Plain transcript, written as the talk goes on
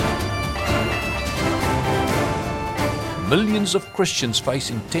millions of Christians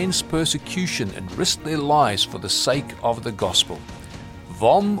face intense persecution and risk their lives for the sake of the gospel.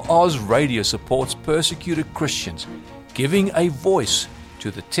 VOM Oz Radio supports persecuted Christians, giving a voice to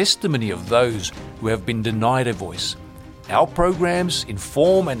the testimony of those who have been denied a voice. Our programs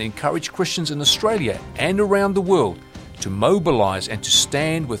inform and encourage Christians in Australia and around the world to mobilize and to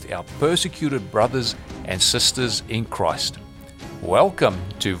stand with our persecuted brothers and sisters in Christ. Welcome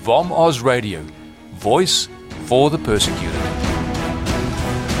to VOM Oz Radio, voice for the persecuted.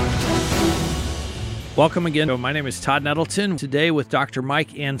 Welcome again. My name is Todd Nettleton. Today with Dr. Mike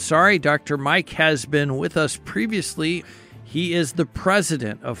Ansari. Dr. Mike has been with us previously. He is the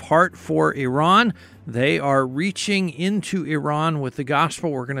president of Heart for Iran. They are reaching into Iran with the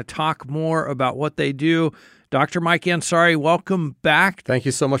gospel. We're going to talk more about what they do. Dr. Mike Ansari, welcome back. Thank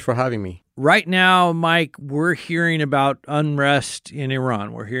you so much for having me. Right now, Mike, we're hearing about unrest in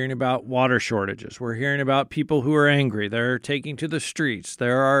Iran. We're hearing about water shortages. We're hearing about people who are angry. They're taking to the streets.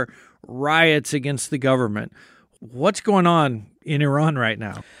 There are riots against the government. What's going on in Iran right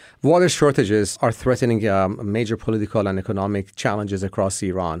now? Water shortages are threatening major political and economic challenges across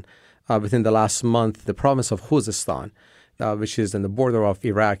Iran. Within the last month, the province of Khuzestan, which is on the border of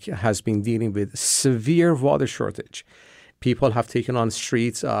Iraq, has been dealing with severe water shortage. People have taken on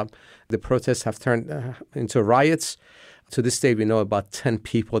streets. The protests have turned into riots. To this day, we know about 10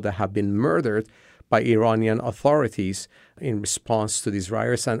 people that have been murdered by Iranian authorities in response to these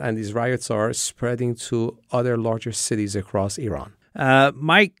riots, and these riots are spreading to other larger cities across Iran.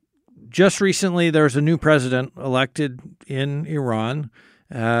 Mike, just recently there's a new president elected in Iran.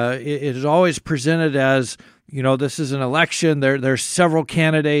 It is always presented as, you know, this is an election. There's several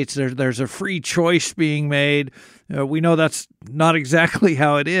candidates. There's a free choice being made. We know that's not exactly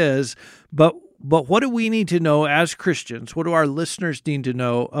how it is, but what do we need to know as Christians? What do our listeners need to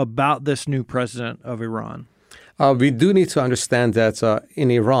know about this new president of Iran? We do need to understand that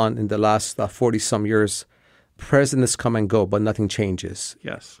in Iran, in the last 40-some years, presidents come and go, but nothing changes.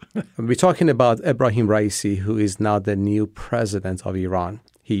 Yes. We're talking about Ebrahim Raisi, who is now the new president of Iran.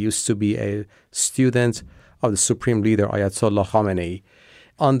 He used to be a student of the Supreme Leader, Ayatollah Khamenei.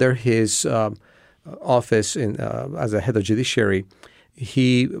 Under his office as a head of judiciary,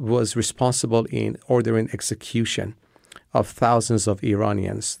 he was responsible in ordering execution of thousands of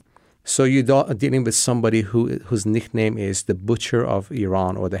Iranians. So you're dealing with somebody whose nickname is the Butcher of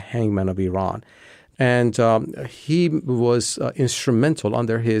Iran or the Hangman of Iran. And he was instrumental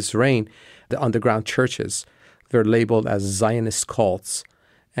under his reign. The underground churches were labeled as Zionist cults,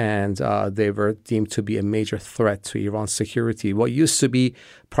 and they were deemed to be a major threat to Iran's security. What used to be,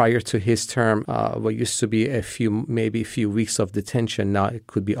 prior to his term, what used to be maybe a few weeks of detention, now it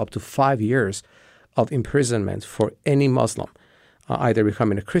could be up to 5 years of imprisonment for any Muslim, either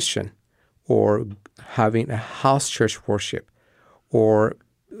becoming a Christian or having a house church worship or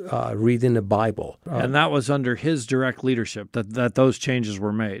reading the Bible. And that was under his direct leadership that those changes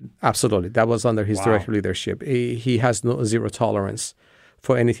were made. Absolutely. That was under his direct leadership. He has zero tolerance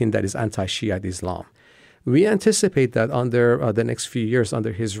for anything that is anti-Shiite Islam. We anticipate that under the next few years,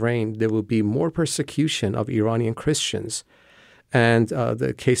 under his reign, there will be more persecution of Iranian Christians. And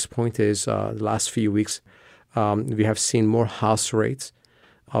the case point is the last few weeks, we have seen more house raids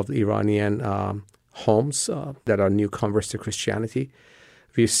of the Iranian homes that are new converts to Christianity.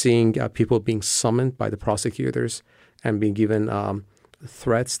 We're seeing people being summoned by the prosecutors and being given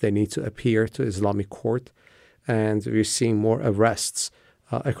threats. They need to appear to Islamic court. And we're seeing more arrests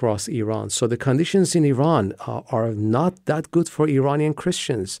across Iran. So the conditions in Iran are not that good for Iranian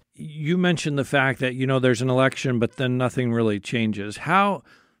Christians. You mentioned the fact that, you know, there's an election, but then nothing really changes. How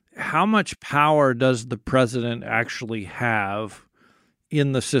much power does the president actually have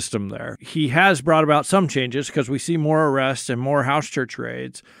in the system there? He has brought about some changes because we see more arrests and more house church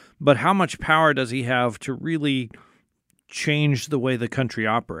raids, but how much power does he have to really change the way the country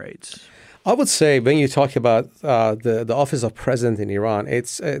operates? I would say when you talk about the office of president in Iran,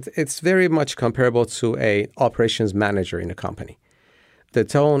 it's very much comparable to a operations manager in a company. The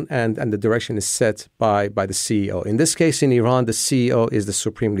tone and the direction is set by the CEO. In this case, in Iran, the CEO is the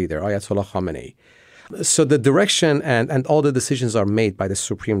supreme leader, Ayatollah Khamenei. So the direction and all the decisions are made by the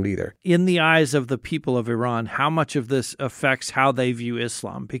supreme leader. In the eyes of the people of Iran, how much of this affects how they view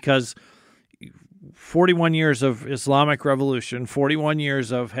Islam? Because 41 years of Islamic revolution, 41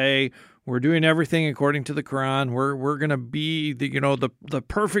 years of, hey, we're doing everything according to the Quran. We're going to be the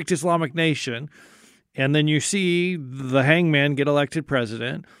perfect Islamic nation. And then you see the hangman get elected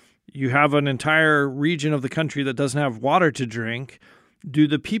president. You have an entire region of the country that doesn't have water to drink. Do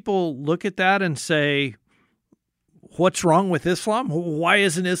the people look at that and say, what's wrong with Islam? Why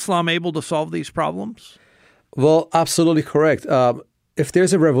isn't Islam able to solve these problems? Well, absolutely correct. If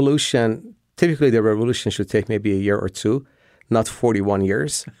there's a revolution, typically the revolution should take maybe a year or two, not 41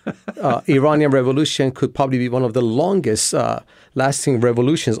 years. Iranian revolution could probably be one of the longest lasting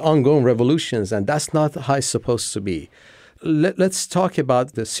revolutions, ongoing revolutions, and that's not how it's supposed to be. Let's talk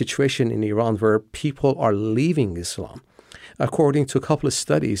about the situation in Iran where people are leaving Islam. According to a couple of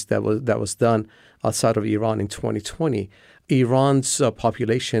studies that was done outside of Iran in 2020, Iran's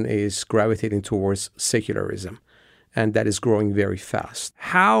population is gravitating towards secularism, and that is growing very fast.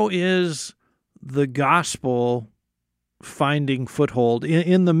 How is the gospel finding foothold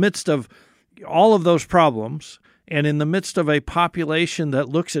in the midst of all of those problems and in the midst of a population that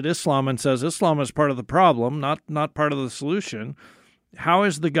looks at Islam and says Islam is part of the problem, not part of the solution? How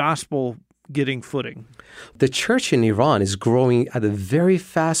is the gospel getting footing? The church in Iran is growing at a very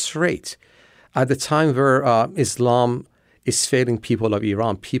fast rate. At the time where Islam is failing people of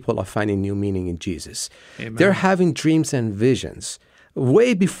Iran, people are finding new meaning in Jesus. Amen. They're having dreams and visions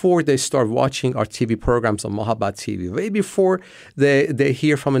way before they start watching our TV programs on Mohabbat TV, way before they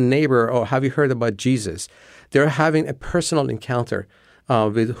hear from a neighbor, oh, have you heard about Jesus? They're having a personal encounter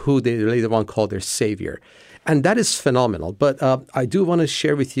with who they later on call their savior. And that is phenomenal. But I do want to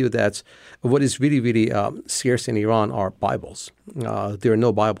share with you that what is really, really scarce in Iran are Bibles. There are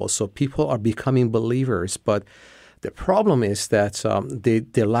no Bibles. So people are becoming believers. But the problem is that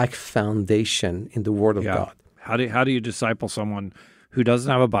they lack foundation in the Word of God. How do you disciple someone who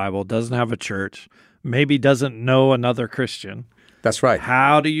doesn't have a Bible, doesn't have a church, maybe doesn't know another Christian? That's right.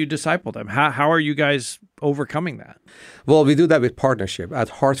 How do you disciple them? How are you guys overcoming that? Well, we do that with partnership. At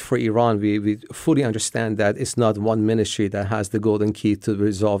Heart for Iran, we fully understand that it's not one ministry that has the golden key to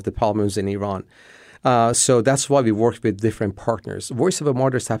resolve the problems in Iran. So that's why we work with different partners. Voice of the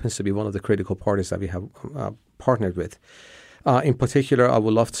Martyrs happens to be one of the critical parties that we have partnered with. In particular, I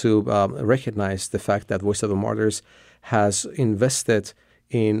would love to recognize the fact that Voice of the Martyrs has invested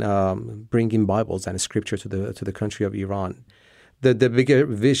in bringing Bibles and Scripture to the country of Iran. The bigger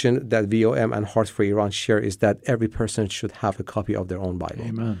vision that VOM and Heart for Iran share is that every person should have a copy of their own Bible.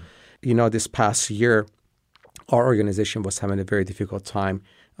 Amen. You know, this past year, our organization was having a very difficult time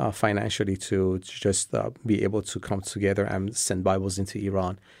financially to just be able to come together and send Bibles into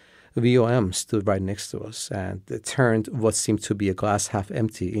Iran. VOM stood right next to us and turned what seemed to be a glass half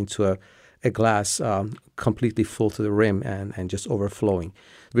empty into a glass completely full to the rim and just overflowing.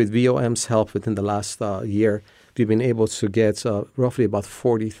 With VOM's help within the last year, we've been able to get roughly about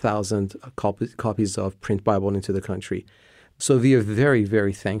 40,000 copies of print Bible into the country. So we are very,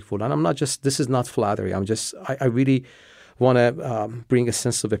 very thankful. And this is not flattery. I really want to bring a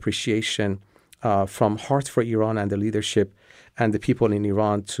sense of appreciation from Heart for Iran and the leadership and the people in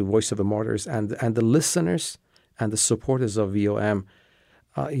Iran to Voice of the Martyrs and the listeners and the supporters of VOM.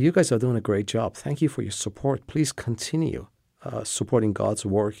 You guys are doing a great job. Thank you for your support. Please continue supporting God's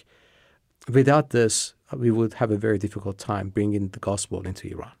work. Without this, we would have a very difficult time bringing the gospel into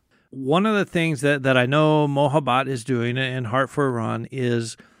Iran. One of the things that I know Mohabbat is doing in Heart for Iran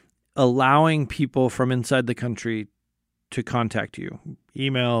is allowing people from inside the country to contact you.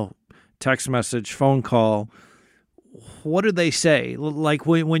 Email, text message, phone call. What do they say? Like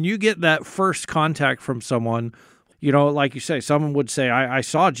when you get that first contact from someone, you know, like you say, someone would say, I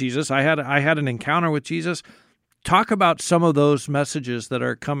saw Jesus. I had an encounter with Jesus. Talk about some of those messages that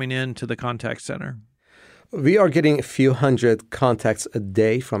are coming into the contact center. We are getting a few hundred contacts a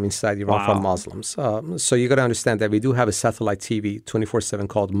day from inside Iran from Muslims. So you got to understand that we do have a satellite TV 24/7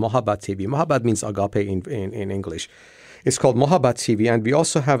 called Mohabbat TV. Mohabbat means agape in English. It's called Mohabbat TV, and we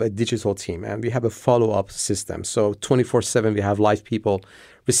also have a digital team, and we have a follow-up system. So 24/7, we have live people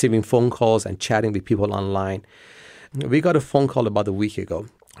receiving phone calls and chatting with people online. We got a phone call about a week ago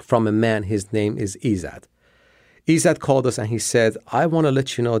from a man. His name is Izzat. Izzat called us and he said, I want to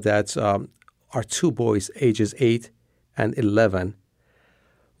let you know that our two boys, ages 8 and 11,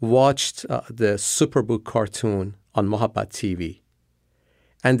 watched the Superbook cartoon on Mohabbat TV.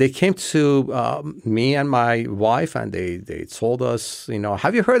 And they came to me and my wife and they told us, you know,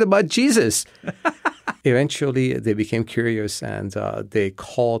 have you heard about Jesus? Eventually, they became curious and they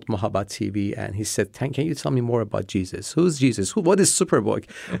called Mohabbat TV and he said, can you tell me more about Jesus? Who's Jesus? What is Superbook?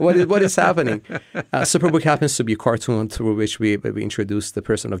 What is happening? Superbook happens to be a cartoon through which we introduced the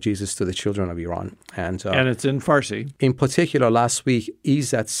person of Jesus to the children of Iran. And it's in Farsi. In particular, last week,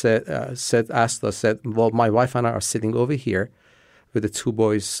 Izzat asked us, well, my wife and I are sitting over here with the two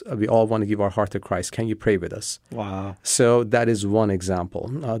boys. We all want to give our heart to Christ. Can you pray with us? Wow. So that is one example.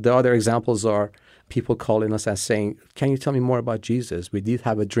 The other examples are people calling us and saying, can you tell me more about Jesus? We did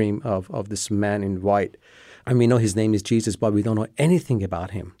have a dream of this man in white. And we know his name is Jesus, but we don't know anything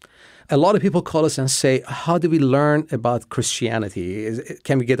about him. A lot of people call us and say, how do we learn about Christianity?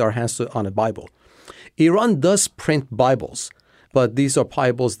 Can we get our hands on a Bible? Iran does print Bibles, but these are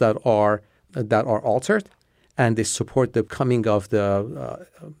Bibles that are altered, and they support the coming of the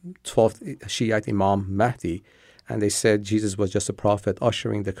 12th Shiite Imam Mahdi. And they said Jesus was just a prophet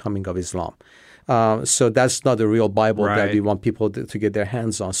ushering the coming of Islam. So that's not the real Bible that we want people to get their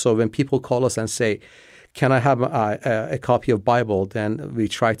hands on. So when people call us and say, can I have a copy of Bible? Then we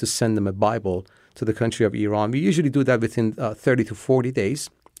try to send them a Bible to the country of Iran. We usually do that within 30 to 40 days.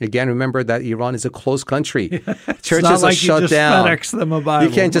 Again, remember that Iran is a closed country. Churches are shut down. FedEx them a Bible.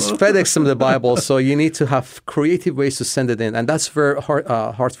 You can't just FedEx them the Bible. So you need to have creative ways to send it in. And that's where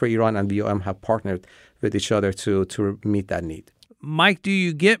Heart for Iran and VOM have partnered with each other to meet that need. Mike, do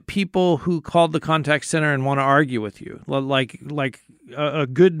you get people who called the contact center and want to argue with you? Like a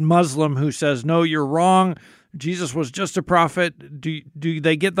good Muslim who says, no, you're wrong, Jesus was just a prophet. Do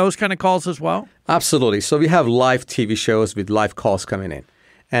they get those kind of calls as well? Absolutely. So we have live TV shows with live calls coming in.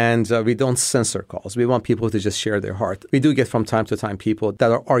 And we don't censor calls. We want people to just share their heart. We do get from time to time people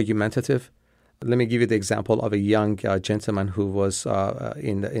that are argumentative. Let me give you the example of a young gentleman who was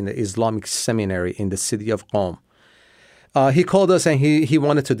in the Islamic seminary in the city of Qom. He called us and he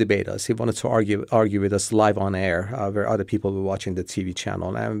wanted to debate us. He wanted to argue with us live on air where other people were watching the TV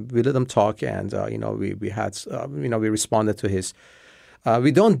channel. And we let him talk, and we responded to his.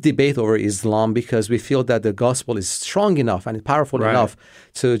 We don't debate over Islam because we feel that the gospel is strong enough and powerful enough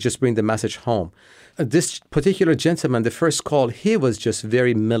to just bring the message home. This particular gentleman, the first call, he was just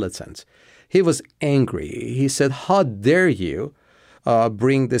very militant. He was angry. He said, how dare you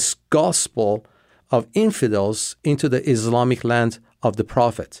bring this gospel of infidels into the Islamic land of the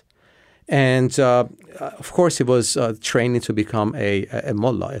Prophet? And of course, he was training to become a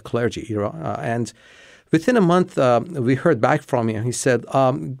mullah, a clergy. And within a month, we heard back from him. He said,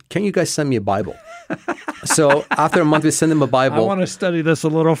 can you guys send me a Bible? So after a month, we sent him a Bible. I want to study this a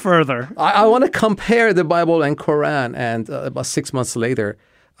little further. I want to compare the Bible and Quran. And about 6 months later,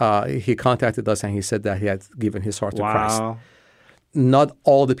 he contacted us and he said that he had given his heart to Christ. Not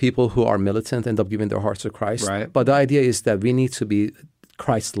all the people who are militant end up giving their hearts to Christ. Right. But the idea is that we need to be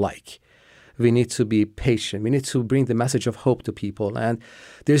Christ-like. We need to be patient. We need to bring the message of hope to people. And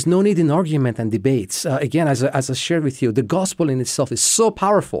there's no need in argument and debates. Again, as I shared with you, the gospel in itself is so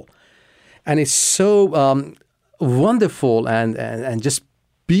powerful. And it's so wonderful and just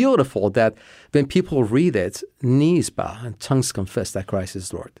beautiful that when people read it, knees bow and tongues confess that Christ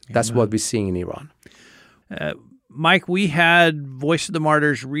is Lord. Amen. That's what we're seeing in Iran. Mike, we had Voice of the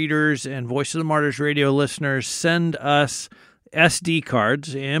Martyrs readers and Voice of the Martyrs radio listeners send us SD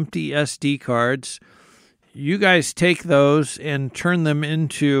cards, empty SD cards. You guys take those and turn them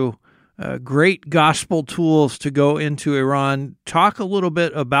into great gospel tools to go into Iran. Talk a little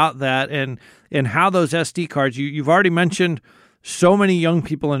bit about that and how those SD cards, you've already mentioned so many young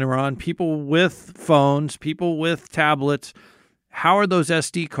people in Iran, people with phones, people with tablets. How are those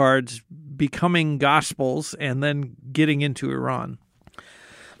SD cards becoming gospels and then getting into Iran?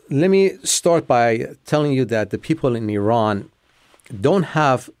 Let me start by telling you that the people in Iran don't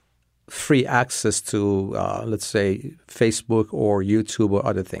have free access to, let's say, Facebook or YouTube or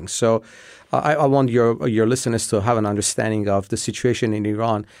other things. So I want your listeners to have an understanding of the situation in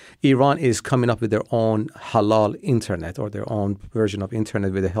Iran. Iran is coming up with their own halal internet or their own version of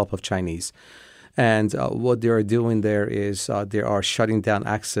internet with the help of Chinese. And what they are doing there is they are shutting down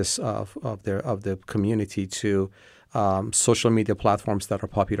access of the community to social media platforms that are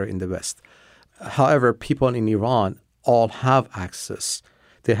popular in the West. However, people in Iran all have access.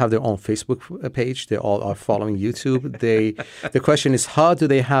 They have their own Facebook page. They all are following YouTube. The question is, how do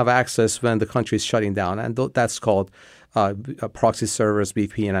they have access when the country is shutting down? And that's called proxy servers,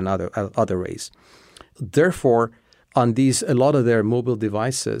 VPN, and other ways. Therefore, on a lot of their mobile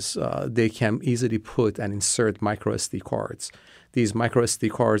devices, they can easily put and insert micro SD cards. These micro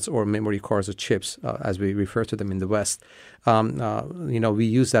SD cards or memory cards or chips, as we refer to them in the West, we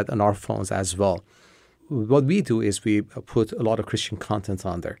use that on our phones as well. What we do is we put a lot of Christian content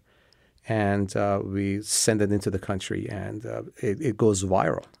on there, and we send it into the country, and it goes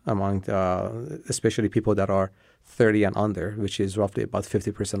viral among especially people that are 30 and under, which is roughly about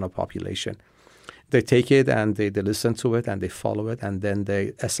 50% of the population. They take it and they listen to it and they follow it, and then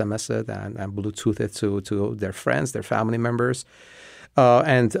they SMS it and Bluetooth it to their friends, their family members.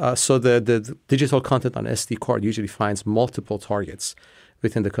 So the digital content on SD card usually finds multiple targets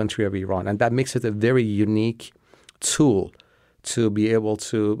within the country of Iran. And that makes it a very unique tool to be able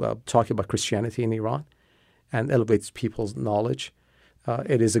to talk about Christianity in Iran and elevate people's knowledge.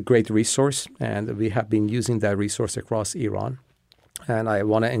 It is a great resource, and we have been using that resource across Iran. And I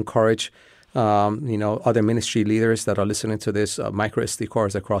want to encourage other ministry leaders that are listening to this. Micro SD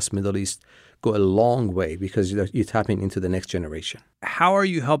cards across Middle East go a long way because you're tapping into the next generation. How are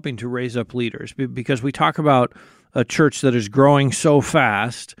you helping to raise up leaders? Because we talk about a church that is growing so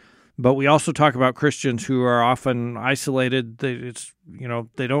fast, but we also talk about Christians who are often isolated.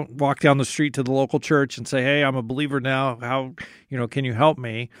 They don't walk down the street to the local church and say, "Hey, I'm a believer now. How, can you help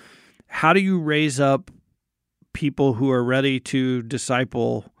me?" How do you raise up people who are ready to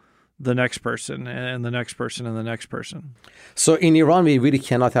disciple the next person and the next person and the next person? So in Iran, we really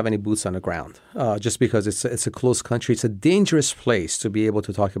cannot have any boots on the ground just because it's a closed country. It's a dangerous place to be able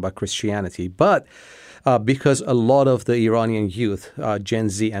to talk about Christianity. But because a lot of the Iranian youth, Gen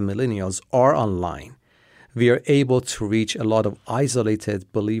Z and millennials, are online, we are able to reach a lot of isolated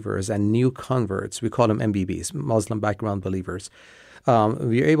believers and new converts. We call them MBBs, Muslim background believers.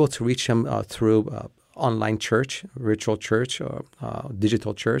 We are able to reach them through online church, virtual church, or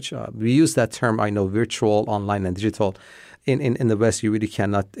digital church. We use that term, I know, virtual, online, and digital. In the West, you really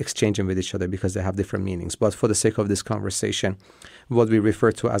cannot exchange them with each other because they have different meanings. But for the sake of this conversation, what we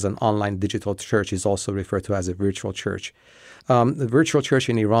refer to as an online digital church is also referred to as a virtual church. The virtual church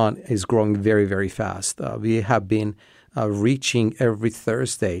in Iran is growing very, very fast. We have been reaching every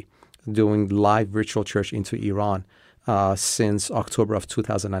Thursday doing live virtual church into Iran since October of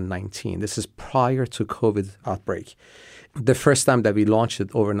 2019. This is prior to COVID outbreak. The first time that we launched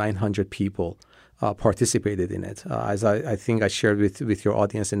it, over 900 people participated in it. As I think I shared with your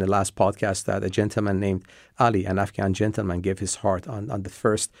audience in the last podcast that a gentleman named Ali, an Afghan gentleman, gave his heart on the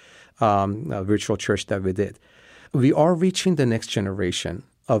first virtual church that we did. We are reaching the next generation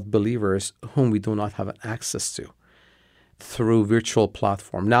of believers whom we do not have access to through virtual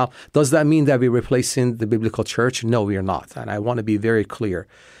platform. Now, does that mean that we're replacing the biblical church? No, we are not. And I want to be very clear.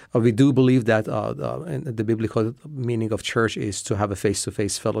 We do believe that the biblical meaning of church is to have a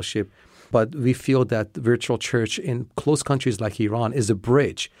face-to-face fellowship. But we feel that virtual church in closed countries like Iran is a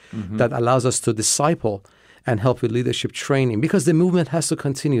bridge that allows us to disciple and help with leadership training, because the movement has to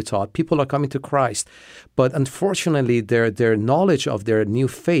continue, Todd. People are coming to Christ. But unfortunately, their knowledge of their new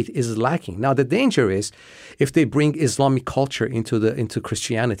faith is lacking. Now, the danger is if they bring Islamic culture into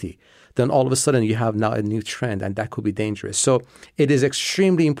Christianity, then all of a sudden you have now a new trend, and that could be dangerous. So it is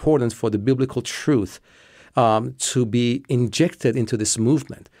extremely important for the biblical truth to be injected into this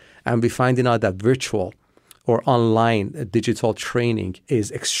movement. And we're finding out that virtual or online digital training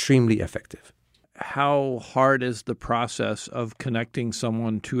is extremely effective. How hard is the process of connecting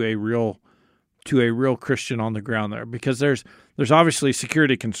someone to a real Christian on the ground there? Because there's obviously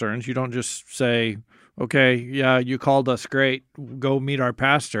security concerns. You don't just say, "Okay, yeah, you called us, great, go meet our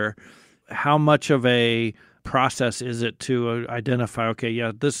pastor." How much of a process is it to identify, okay,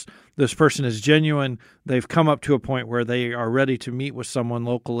 yeah, this person is genuine. They've come up to a point where they are ready to meet with someone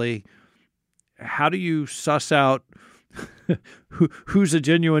locally. How do you suss out who's a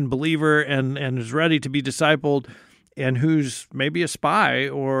genuine believer and is ready to be discipled, and who's maybe a spy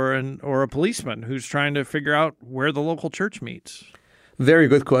or a policeman who's trying to figure out where the local church meets? Very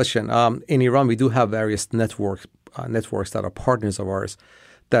good question. In Iran, we do have various networks that are partners of ours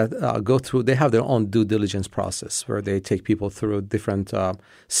that go through. They have their own due diligence process where they take people through different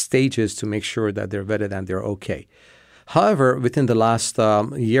stages to make sure that they're vetted and they're okay. However, within the last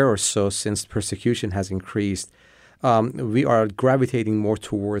year or so, since persecution has increased, we are gravitating more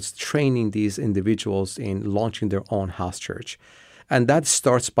towards training these individuals in launching their own house church. And that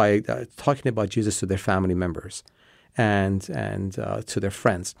starts by talking about Jesus to their family members and to their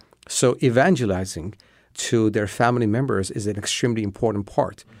friends. So evangelizing to their family members is an extremely important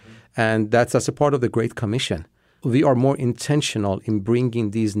part. And that's a part of the Great Commission. We are more intentional in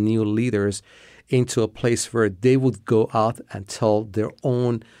bringing these new leaders into a place where they would go out and tell their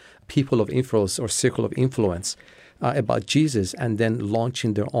own people of influence or circle of influence about Jesus, and then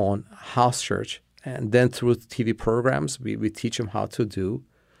launching their own house church. And then through TV programs, we teach them how to do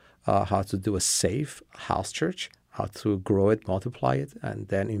a safe house church, how to grow it, multiply it, and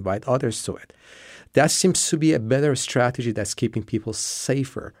then invite others to it. That seems to be a better strategy that's keeping people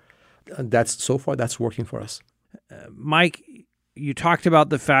safer. So far, that's working for us. Mike, you talked about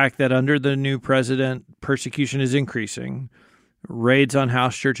the fact that under the new president, persecution is increasing. Raids on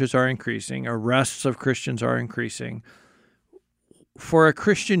house churches are increasing. Arrests of Christians are increasing. For a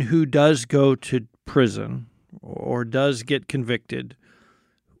Christian who does go to prison or does get convicted,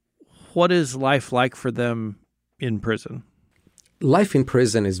 what is life like for them in prison? Life in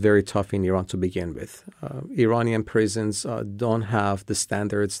prison is very tough in Iran to begin with. Iranian prisons don't have the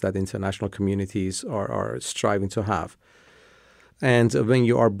standards that international communities are striving to have. And when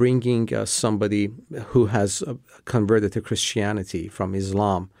you are bringing somebody who has converted to Christianity from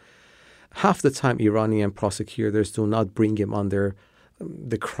Islam, half the time Iranian prosecutors do not bring him under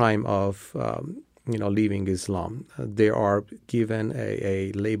the crime of leaving Islam. They are given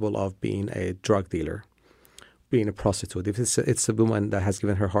a label of being a drug dealer, being a prostitute. If it's a woman that has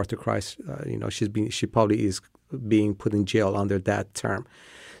given her heart to Christ, she probably is being put in jail under that term.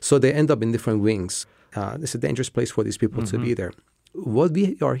 So they end up in different wings. It's a dangerous place for these people to be there. What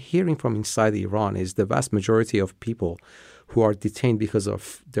we are hearing from inside Iran is the vast majority of people who are detained because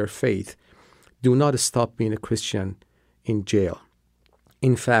of their faith do not stop being a Christian in jail.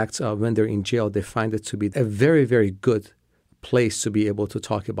 In fact, when they're in jail, they find it to be a very, very good place to be able to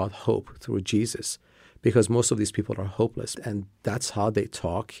talk about hope through Jesus, because most of these people are hopeless. And that's how they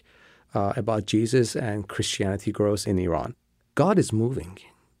talk about Jesus, and Christianity grows in Iran. God is moving.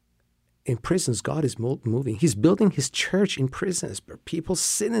 In prisons, God is moving. He's building his church in prisons, people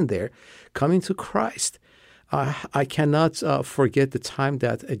sitting there coming to Christ. I cannot forget the time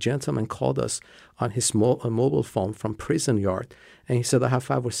that a gentleman called us on his mobile phone from prison yard, and he said, I have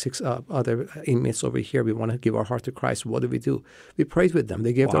 5 or 6 other inmates over here. We want to give our heart to Christ. What do? We prayed with them.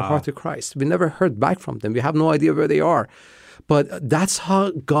 They gave their heart to Christ. We never heard back from them. We have no idea where they are. But that's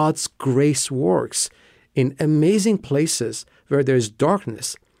how God's grace works. In amazing places where there's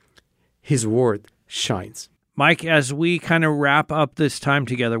darkness, his word shines. Mike, as we kind of wrap up this time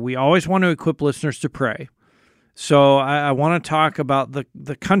together, we always want to equip listeners to pray. So I want to talk about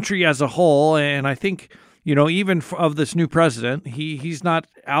the country as a whole, and I think, even of this new president, he's not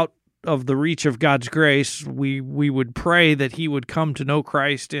out of the reach of God's grace. We would pray that he would come to know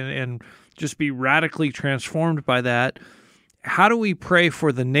Christ and just be radically transformed by that. How do we pray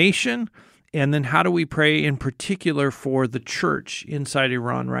for the nation, and then how do we pray in particular for the church inside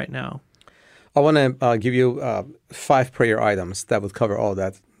Iran right now? I want to give you 5 prayer items that would cover all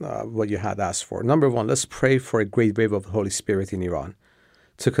that, what you had asked for. Number 1, let's pray for a great wave of the Holy Spirit in Iran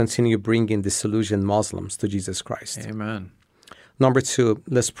to continue bringing disillusioned Muslims to Jesus Christ. Amen. Number 2,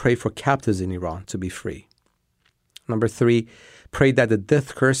 let's pray for captives in Iran to be free. Number 3, pray that the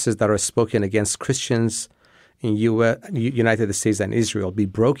death curses that are spoken against Christians in United States and Israel be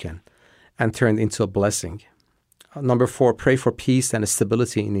broken and turned into a blessing. Number 4, pray for peace and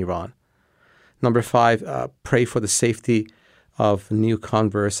stability in Iran. Number 5, pray for the safety of new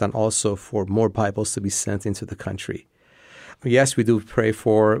converts and also for more Bibles to be sent into the country. Yes, we do pray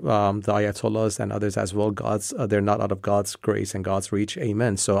for the Ayatollahs and others as well. They're not out of God's grace and God's reach.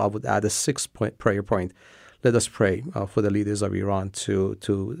 Amen. So I would add a 6th prayer point. Let us pray for the leaders of Iran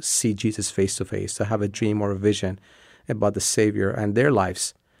to see Jesus face to face, to have a dream or a vision about the Savior and their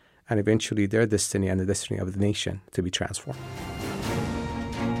lives, and eventually their destiny and the destiny of the nation to be transformed.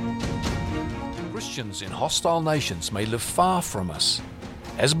 Christians in hostile nations may live far from us.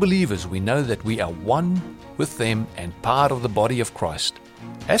 As believers, we know that we are one with them and part of the body of Christ.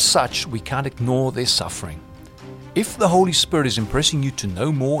 As such, we can't ignore their suffering. If the Holy Spirit is impressing you to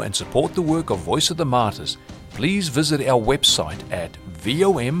know more and support the work of Voice of the Martyrs, please visit our website at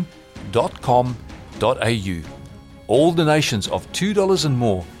vom.com.au. All donations of $2 and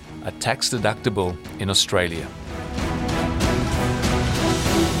more are tax deductible in Australia.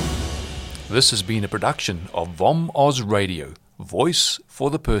 This has been a production of VOM Oz Radio, Voice for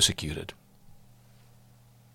the Persecuted.